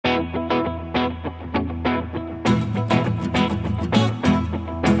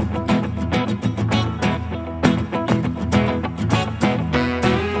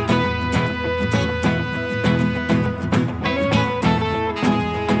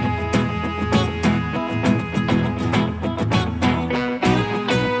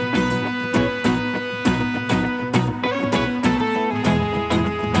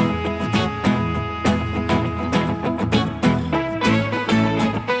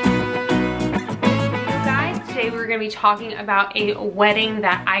gonna be talking about a wedding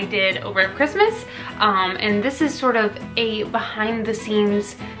that I did over Christmas. And this is sort of a behind the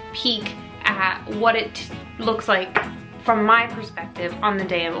scenes peek at what it looks like from my perspective on the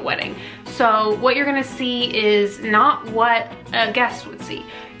day of a wedding. So what you're gonna see is not what a guest would see.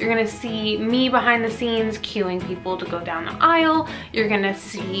 You're gonna see me behind the scenes queuing people to go down the aisle. You're gonna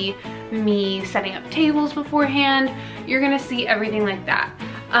see me setting up tables beforehand. You're gonna see everything like that.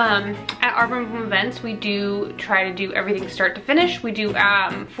 At Arbor events, we do try to do everything start to finish. We do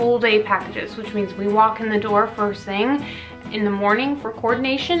full day packages, which means we walk in the door first thing in the morning for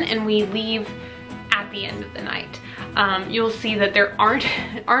coordination and we leave at the end of the night. You'll see that there aren't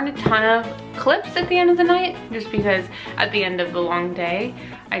a ton of clips at the end of the night, just because at the end of the long day,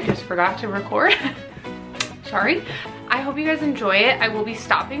 I just forgot to record. Sorry. I hope you guys enjoy it. I will be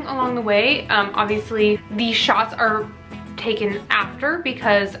stopping along the way. Obviously, these shots are taken after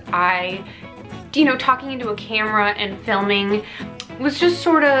because talking into a camera and filming was just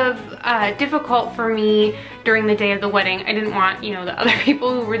sort of difficult for me during the day of the wedding. I didn't want, the other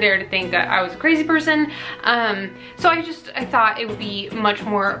people who were there to think that I was a crazy person. So I thought it would be much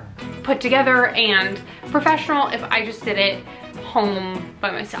more put together and professional if I just did it home by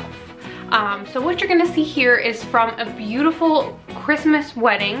myself. So what you're gonna see here is from a beautiful Christmas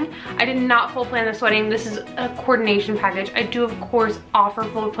wedding. I did not full plan this wedding. This is a coordination package. I do of course offer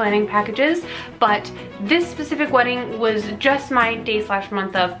full planning packages, but this specific wedding was just my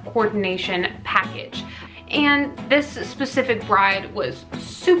day/month of coordination package. And this specific bride was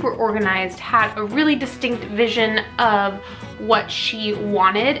super organized, had a really distinct vision of what she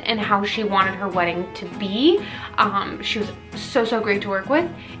wanted and how she wanted her wedding to be. She was so great to work with,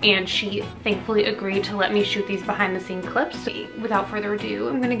 and she thankfully agreed to let me shoot these behind the scene clips. So without further ado,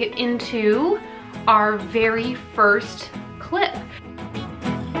 I'm gonna get into our very first clip.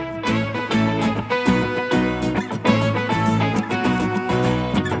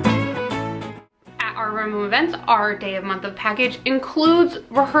 Events, our day of month of package includes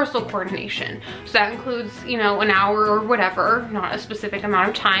rehearsal coordination. So that includes, an hour or whatever, not a specific amount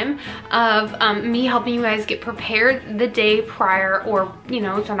of time, of me helping you guys get prepared the day prior, or,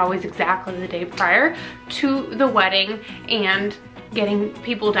 it's not always exactly the day prior to the wedding, and getting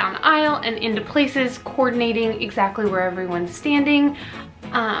people down the aisle and into places, coordinating exactly where everyone's standing.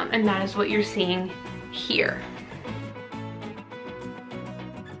 And that is what you're seeing here.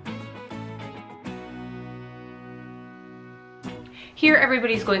 Here,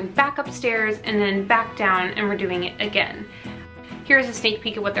 everybody's going back upstairs and then back down, and we're doing it again. Here's a sneak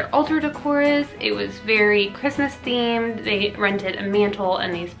peek of what their altar decor is. It was very Christmas themed. They rented a mantle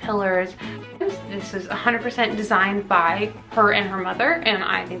and these pillars. This is 100% designed by her and her mother, and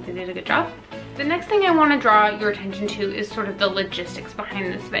I think they did a good job. The next thing I want to draw your attention to is sort of the logistics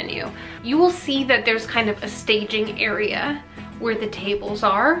behind this venue. You will see that there's kind of a staging area where the tables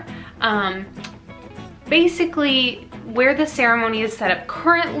are. Basically, where the ceremony is set up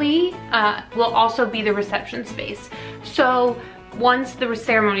currently will also be the reception space. So once the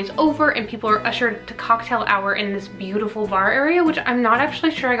ceremony is over and people are ushered to cocktail hour in this beautiful bar area, which I'm not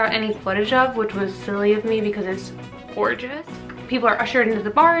actually sure I got any footage of, which was silly of me because it's gorgeous. People are ushered into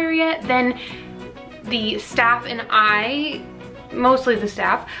the bar area, then the staff and I, mostly the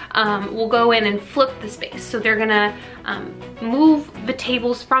staff, will go in and flip the space. So they're gonna move the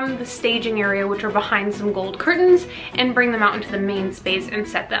tables from the staging area, which are behind some gold curtains, and bring them out into the main space and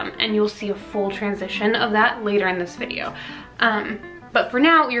set them. And you'll see a full transition of that later in this video. But for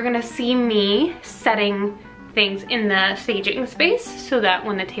now, you're gonna see me setting things in the staging space so that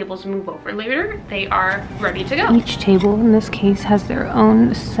when the tables move over later, they are ready to go. Each table in this case has their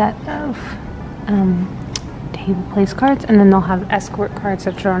own set of table place cards, and then they'll have escort cards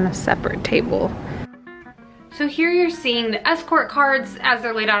that are on a separate table. So here you're seeing the escort cards as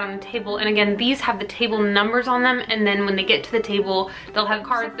they're laid out on the table, and again, these have the table numbers on them, and then when they get to the table, they'll have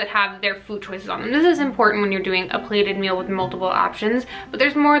cards that have their food choices on them. This is important when you're doing a plated meal with multiple options, but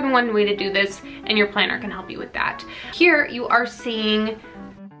there's more than one way to do this, and your planner can help you with that. Here you are seeing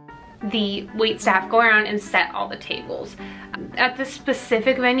the wait staff go around and set all the tables. At this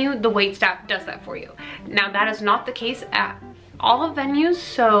specific venue, the wait staff does that for you. Now, that is not the case at all of venues,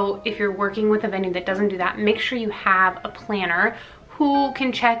 so if you're working with a venue that doesn't do that, make sure you have a planner who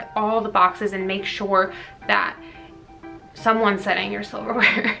can check all the boxes and make sure that someone's setting your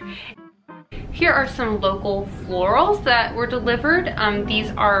silverware. Here are some local florals that were delivered.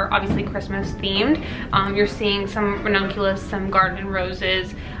 These are obviously Christmas themed. You're seeing some ranunculus, some garden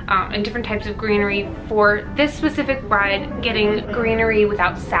roses, and different types of greenery. For this specific bride, getting greenery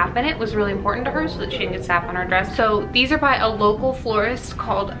without sap in it was really important to her so that she didn't get sap on her dress. So these are by a local florist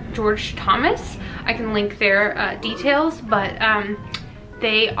called George Thomas. I can link their details, but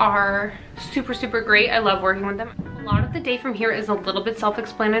they are super, super great. I love working with them. A lot of the day from here is a little bit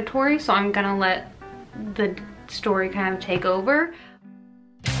self-explanatory, so I'm gonna let the story kind of take over.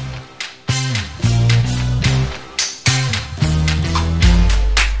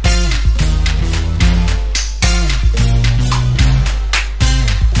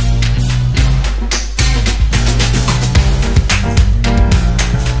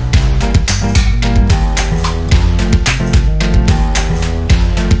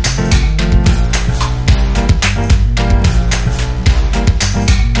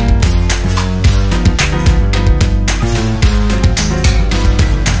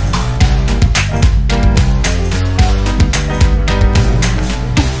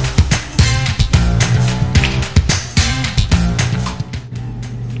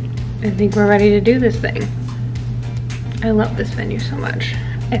 I think we're ready to do this thing. I love this venue so much.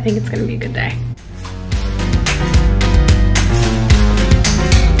 I think it's gonna be a good day.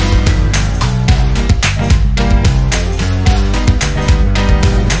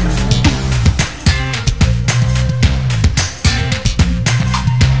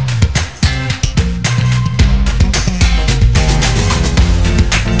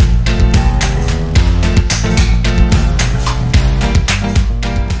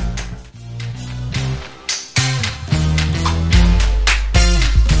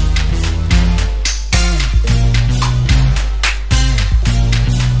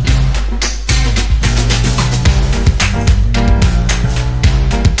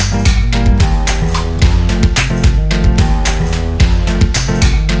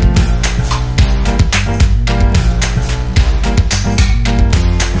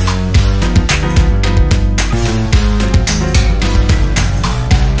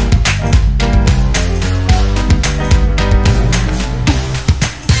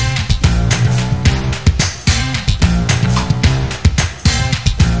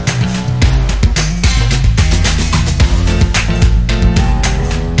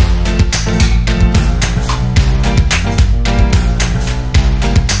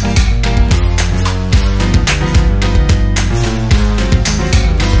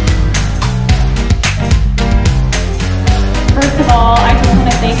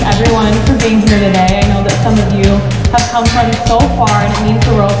 Everyone for being here today. I know that some of you have come from so far, and it means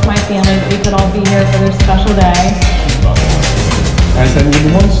the world to my family that we could all be here for this special day. I said,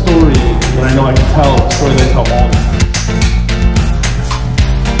 with one story that I know I can tell, a story that I tell all of them.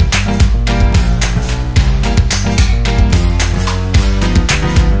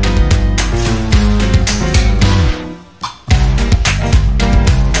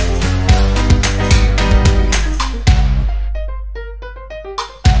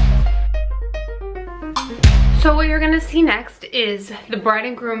 So what you're gonna see next is the bride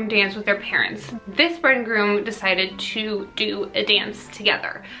and groom dance with their parents. This bride and groom decided to do a dance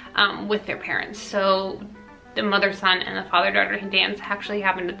together with their parents. So the mother-son and the father-daughter dance actually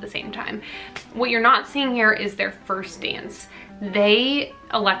happened at the same time. What you're not seeing here is their first dance. They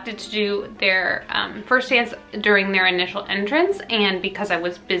elected to do their first dance during their initial entrance, and because I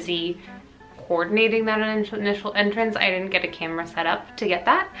was busy coordinating that initial entrance, I didn't get a camera set up to get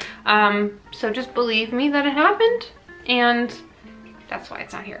that. So just believe me that it happened, and that's why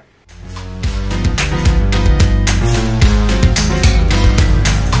it's not here.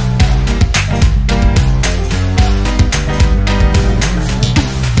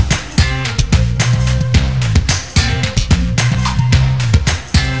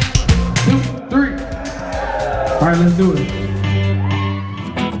 All right, let's do it.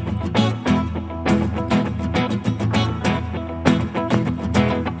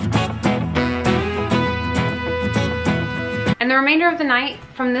 And the remainder of the night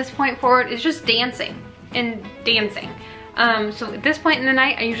from this point forward is just dancing and dancing. So at this point in the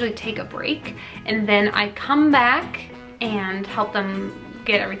night, I usually take a break and then I come back and help them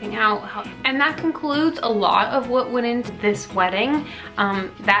get everything out. And that concludes a lot of what went into this wedding.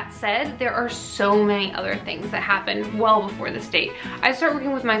 That said, there are so many other things that happened well before this date. I start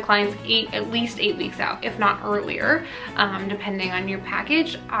working with my clients at least 8 weeks out, if not earlier, depending on your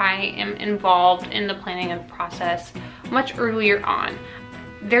package. I am involved in the planning of the process much earlier on.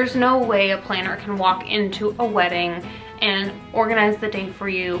 There's no way a planner can walk into a wedding and organize the day for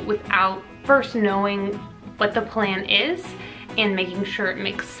you without first knowing what the plan is and making sure it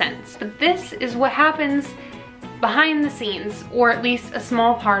makes sense. But this is what happens behind the scenes, or at least a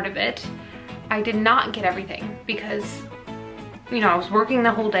small part of it. I did not get everything because, you know, I was working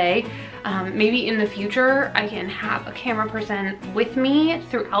the whole day. Maybe in the future I can have a camera person with me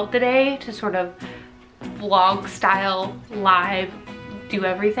throughout the day to sort of vlog style live do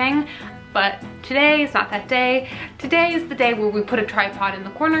everything. But today is not that day. Today is the day where we put a tripod in the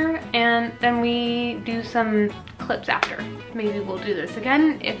corner and then we do some clips after. Maybe we'll do this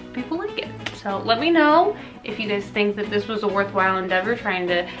again if people like it. So let me know if you guys think that this was a worthwhile endeavor, trying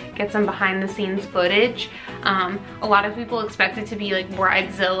to get some behind the scenes footage. A lot of people expect it to be like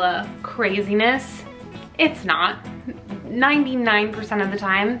Bridezilla craziness. It's not. 99% of the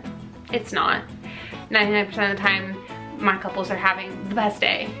time, it's not. 99% of the time, my couples are having the best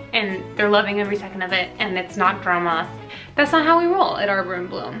day and they're loving every second of it and it's not drama. That's not how we roll at Arbor and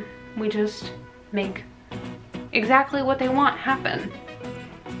Bloom. We just make exactly what they want happen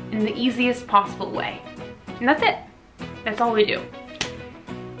in the easiest possible way. And that's it. That's all we do.